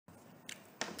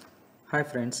Hi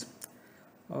friends,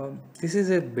 this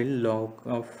is a build log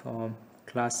of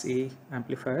Class A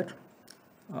amplifier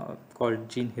called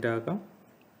Gene Hiraga.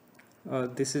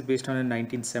 This is based on a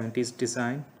 1970s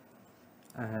design,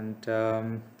 and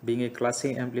being a Class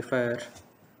A amplifier,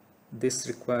 this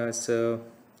requires a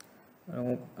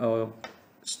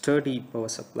sturdy power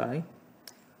supply,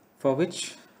 for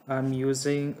which I'm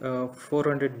using a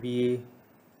 400 VA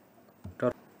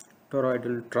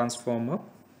toroidal transformer.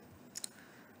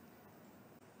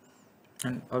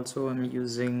 And also I'm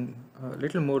using a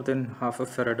little more than half a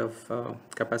farad of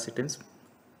capacitance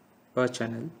per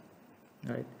channel,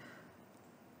 right?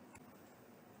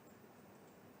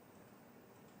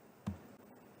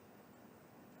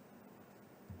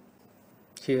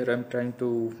 Here I'm trying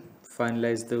to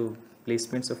finalize the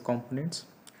placements of components.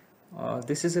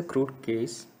 This is a crude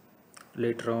case.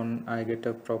 Later on I get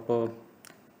a proper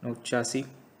chassis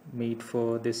made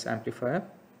for this amplifier.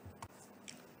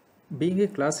 Being a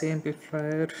Class A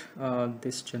amplifier,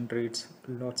 this generates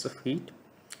lots of heat,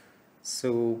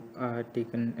 so I've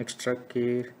taken extra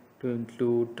care to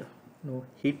include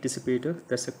heat dissipator.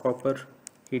 That's a copper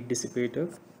heat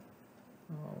dissipator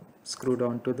screwed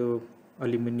onto the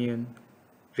aluminum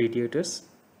radiators,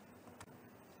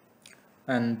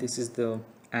 and this is the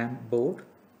amp board.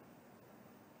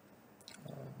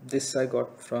 This I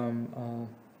got from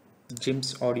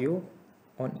Jim's Audio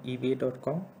on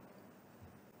ebay.com.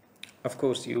 Of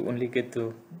course, you only get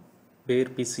the bare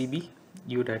PCB.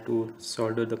 You'd have to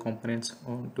solder the components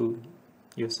onto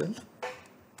yourself.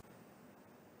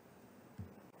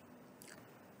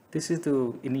 This is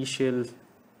the initial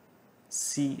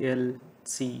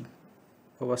CLC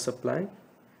power supply.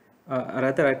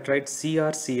 Rather, I tried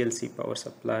CRCLC power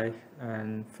supply,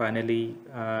 and finally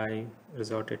I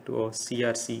resorted to a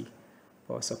CRC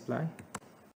power supply.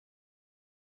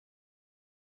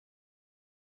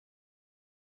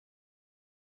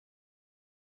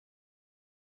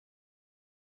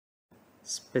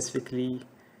 Specifically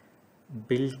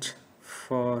built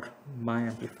for my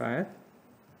amplifier.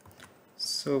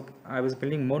 So I was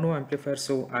building mono amplifier,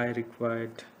 so I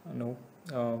required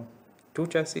two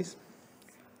chassis,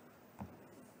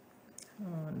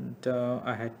 and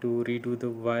I had to redo the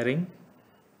wiring,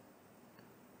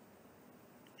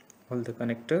 all the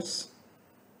connectors,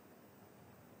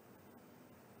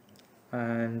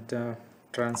 and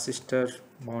transistor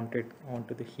mounted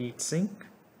onto the heat sink.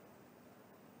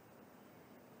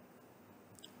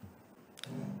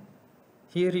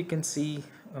 Here you can see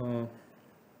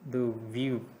the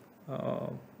view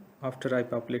after I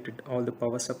populated all the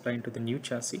power supply into the new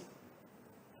chassis,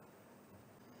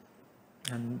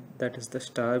 and that is the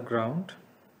star ground,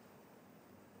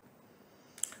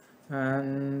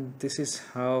 and this is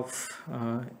how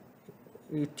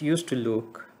it used to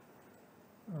look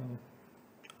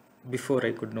before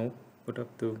I could put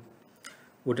up the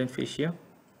wooden fascia.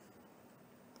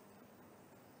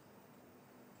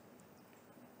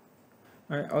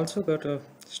 I also got a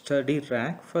sturdy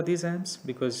rack for these amps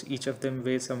because each of them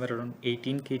weighs somewhere around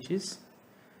 18 kgs,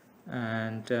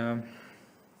 and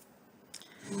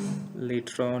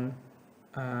later on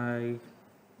I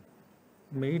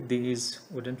made these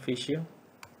wooden fascia.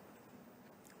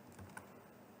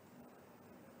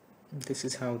 This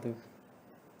is how the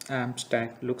amp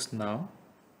stack looks now.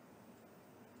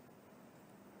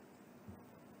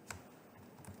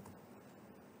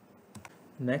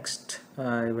 Next,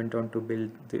 I went on to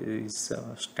build these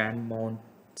stand mount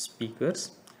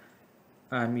speakers.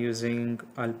 I'm using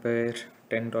Alpair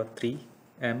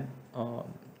 10.3M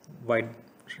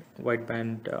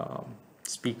wideband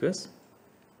speakers.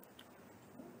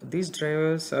 These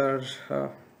drivers are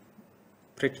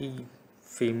pretty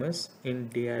famous in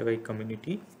DIY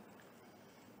community.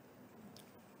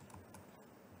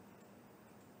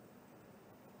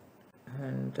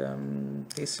 And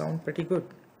they sound pretty good,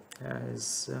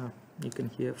 as you can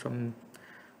hear from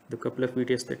the couple of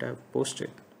videos that I've posted.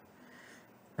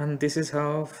 And this is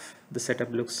how the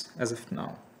setup looks as of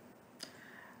now.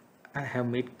 I have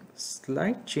made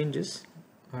slight changes.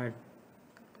 I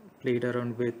played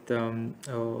around with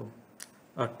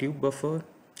a tube buffer,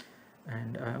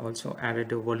 and I also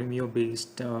added a volumio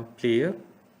based player,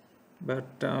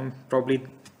 but probably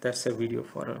that's a video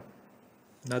for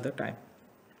another time.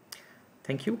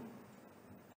 Thank you.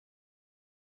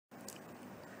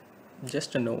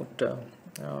 Just a note,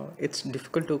 it's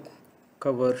difficult to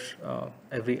cover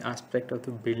every aspect of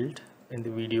the build in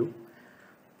the video.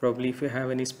 Probably if you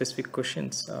have any specific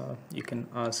questions, you can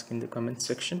ask in the comment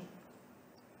section.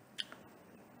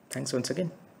 Thanks once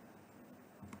again.